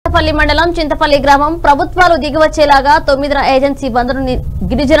చింతపల్లి మండలం చింతపల్లి గ్రామం ప్రభుత్వాలు దిగివచ్చేలాగా 9వ ఏజెన్సీ బంద్ను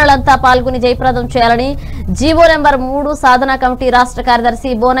గిరిజనులంతా పాల్గొని జయప్రదం చేయాలని జీవో నెంబర్ 3 సాధన కమిటీ రాష్ట్ర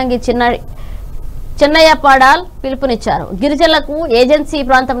కార్యదర్శి బోనంగి చెన్నయ్య పాడాల్ పిలుపునిచ్చారు. గిరిజనులకు ఏజెన్సీ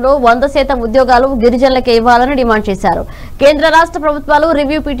ప్రాంతంలో 100% ఉద్యోగాలు గిరిజనులకే ఇవ్వాలని డిమాండ్ చేశారు. కేంద్ర రాష్ట్ర ప్రభుత్వాలు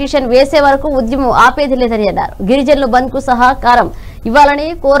రివ్యూ పిటిషన్ వేసే వరకు ఉద్యమం ఆపేది లేదని అన్నారు. గిరిజనులు బంద్ కు సహకారం ఇవ్వాలని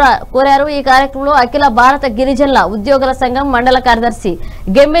కోరారు. ఈ కార్యక్రమంలో అఖిల భారత గిరిజనుల ఉద్యోగుల సంఘం మండల కార్యదర్శి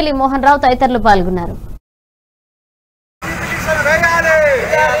గెమ్మెలి మోహన్ రావు తదితరులు పాల్గొన్నారు.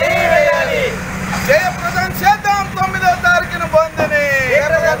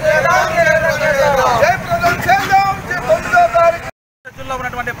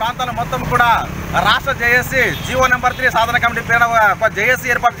 ప్రాంతాలు మొత్తం కూడా రాష్ట్ర జేఏసీ జీవో నెంబర్ 3 సాధన కమిటీ పేరు జేఏసీ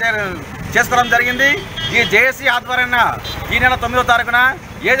ఏర్పాటు చేసుకోవడం జరిగింది. ఈ జేఏసీ ఆధ్వర్యాన ఈ నెల 9వ తారీఖున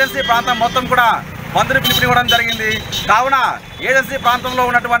ఏజెన్సీ ప్రాంతం మొత్తం కూడా బంద్ను పిలుపునివ్వడం జరిగింది. కావున ఏజెన్సీ ప్రాంతంలో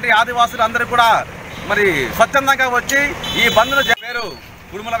ఉన్నటువంటి ఆదివాసులు అందరూ కూడా మరి స్వచ్ఛందంగా వచ్చి ఈ బంద్ను పేరు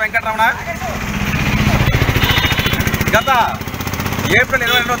కుడుముల వెంకటరమణ గత ఏప్రిల్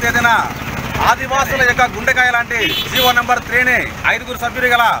 22వ తేదీన ఆదివాసుల యొక్క గుండెకాయ లాంటి జీవో నెంబర్ 3ని 5 సభ్యులు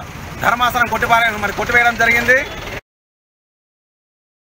గల ధర్మాసనం కొట్టివేయడం జరిగింది.